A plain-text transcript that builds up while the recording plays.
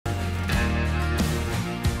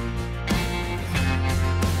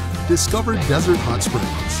Discover Desert Hot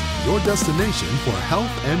Springs, your destination for health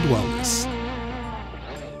and wellness.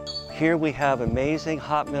 Here we have amazing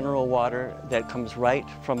hot mineral water that comes right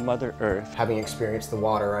from Mother Earth. Having experienced the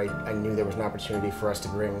water, I knew there was an opportunity for us to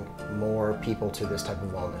bring more people to this type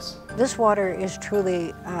of wellness. This water is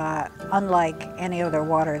truly unlike any other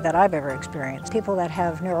water that I've ever experienced. People that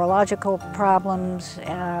have neurological problems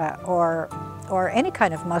or any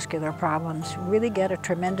kind of muscular problems really get a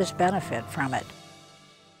tremendous benefit from it.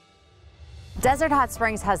 Desert Hot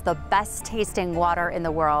Springs has the best tasting water in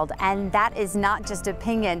the world, and that is not just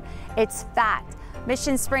opinion, it's fact.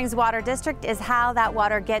 Mission Springs Water District is how that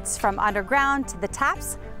water gets from underground to the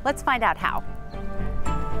taps. Let's find out how.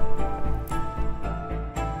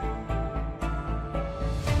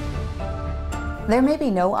 There may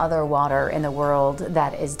be no other water in the world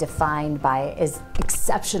that is defined by its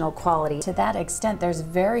exceptional quality. To that extent, there's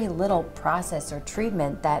very little process or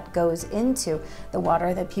treatment that goes into the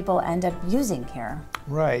water that people end up using here.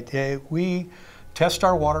 Right. We test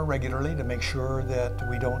our water regularly to make sure that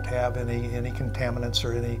we don't have any contaminants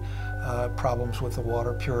or any problems with the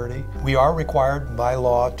water purity. We are required by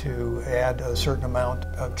law to add a certain amount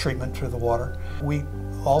of treatment to the water. We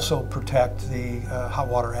also protect the hot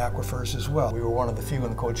water aquifers as well. We were one of the few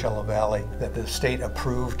in the Coachella Valley that the state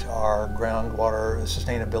approved our groundwater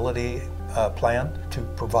sustainability plan to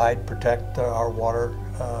protect our water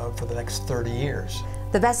for the next 30 years.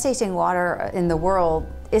 The best tasting water in the world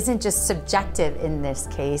isn't just subjective in this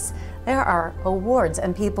case. There are awards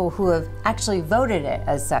and people who have actually voted it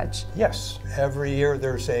as such. Yes, every year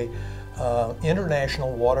there's a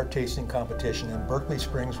international water tasting competition in Berkeley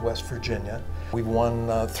Springs, West Virginia. We've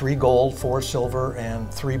won 3 gold, 4 silver,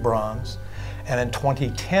 and 3 bronze. And in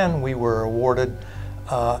 2010, we were awarded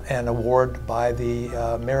an award by the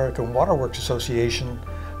American Water Works Association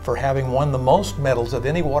for having won the most medals of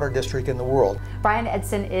any water district in the world. Brian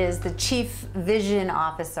Edson is the Chief Vision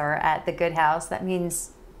Officer at the Good House. That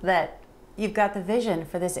means that you've got the vision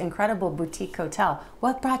for this incredible boutique hotel.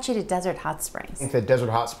 What brought you to Desert Hot Springs? I think that Desert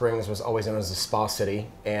Hot Springs was always known as a spa city,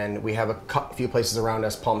 and we have a few places around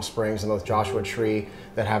us, Palm Springs and North Joshua Tree,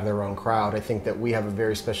 that have their own crowd. I think that we have a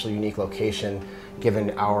very special, unique location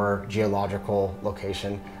given our geological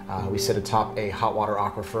location. We sit atop a hot water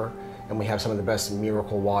aquifer, and we have some of the best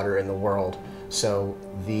miracle water in the world. So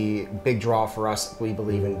the big draw for us, we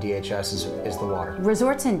believe in DHS, is the water.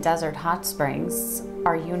 Resorts in Desert Hot Springs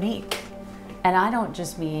are unique. And I don't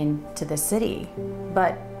just mean to the city,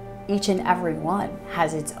 but each and every one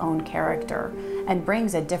has its own character and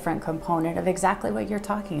brings a different component of exactly what you're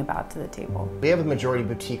talking about to the table. We have a majority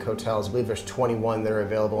boutique hotels. I believe there's 21 that are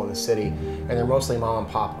available in the city, and they're mostly mom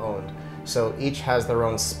and pop owned. So each has their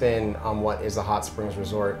own spin on what is a hot springs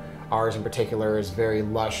resort. Ours in particular is very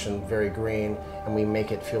lush and very green, and we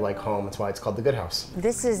make it feel like home. That's why it's called the Good House.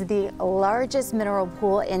 This is the largest mineral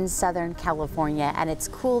pool in Southern California, and it's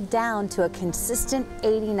cooled down to a consistent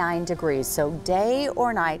 89 degrees. So day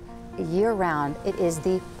or night, year round, it is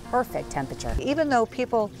the perfect temperature. Even though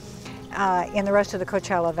people in the rest of the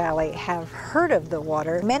Coachella Valley have heard of the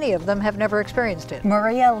water, many of them have never experienced it.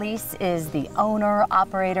 Maria Lease is the owner,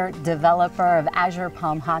 operator, developer of Azure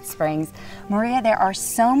Palm Hot Springs. Maria, there are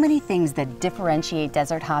so many things that differentiate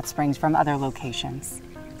Desert Hot Springs from other locations.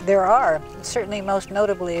 There are. Certainly most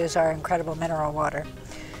notably is our incredible mineral water.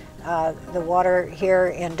 The water here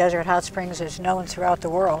in Desert Hot Springs is known throughout the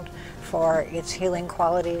world for its healing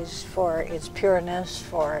qualities, for its pureness,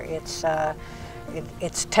 for its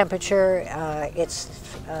temperature, its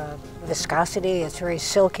viscosity. It's very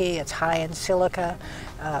silky, it's high in silica,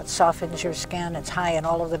 it softens your skin, it's high in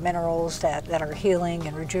all of the minerals that are healing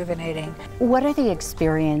and rejuvenating. What are the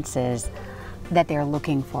experiences that they're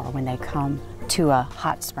looking for when they come to a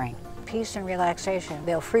hot spring? Peace and relaxation.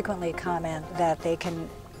 They'll frequently comment that they can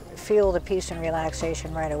feel the peace and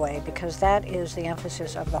relaxation right away, because that is the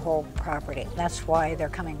emphasis of the whole property. That's why they're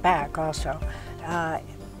coming back also.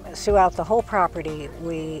 Throughout the whole property,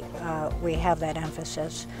 we have that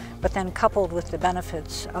emphasis, but then coupled with the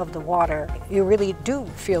benefits of the water, you really do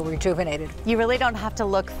feel rejuvenated. You really don't have to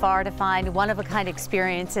look far to find one-of-a-kind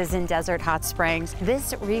experiences in Desert Hot Springs.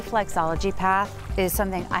 This reflexology path is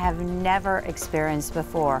something I have never experienced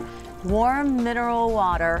before. Warm mineral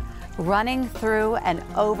water running through and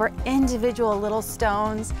over individual little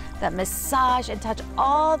stones that massage and touch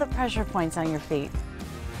all the pressure points on your feet.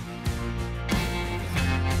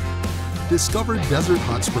 Discover Desert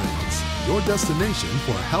Hot Springs, your destination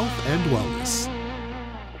for health and wellness.